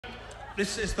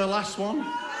This is the last one.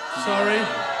 Sorry,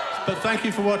 but thank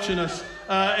you for watching us.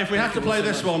 If we have to play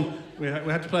this one, we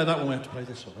have to play that one, we have to play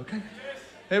this one, okay?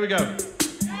 Here we go.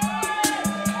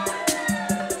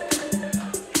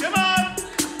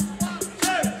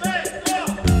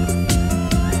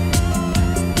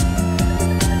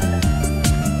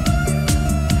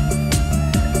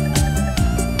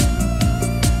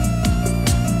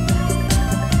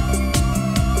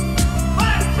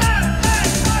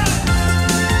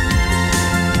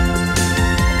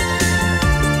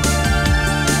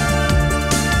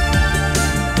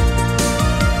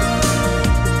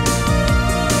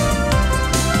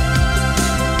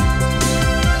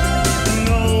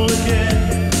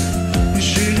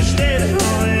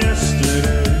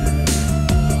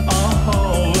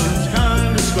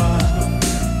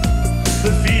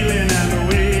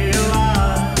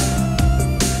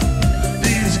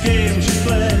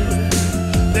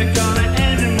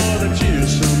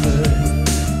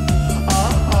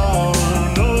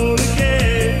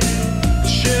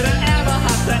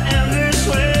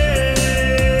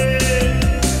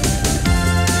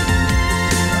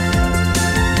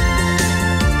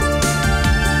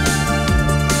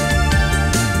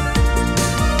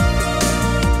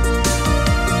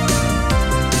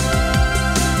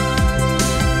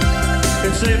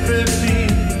 Say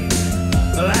 15,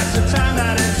 that's the time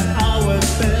that it's always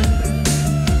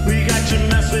been. We got your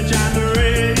message on the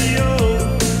radio,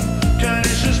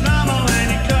 conditions normal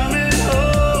and you're coming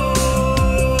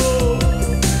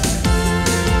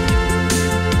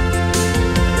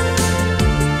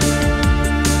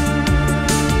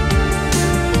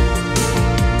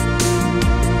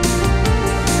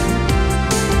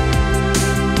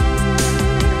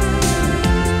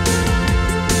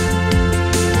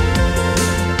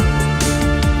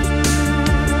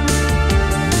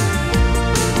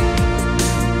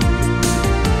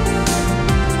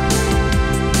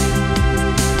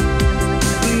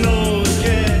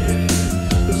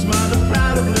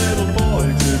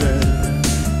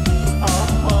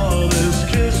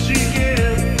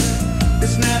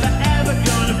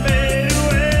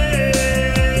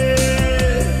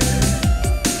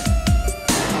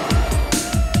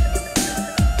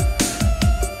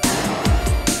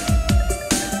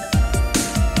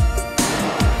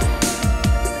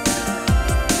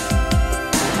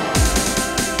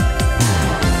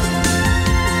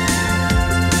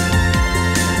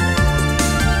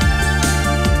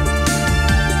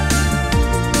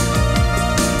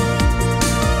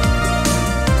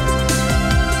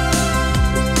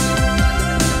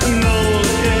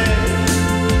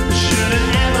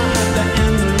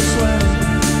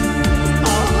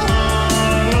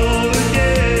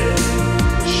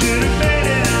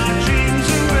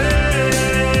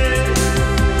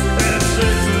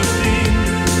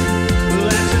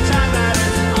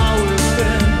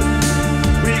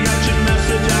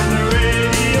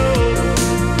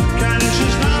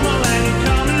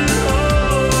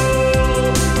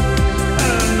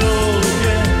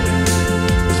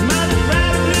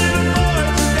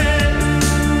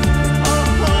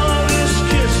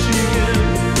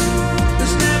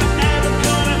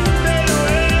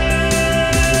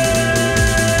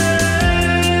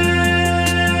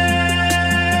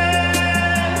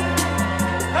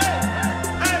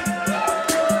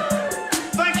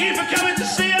Thank you for coming to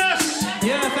see us.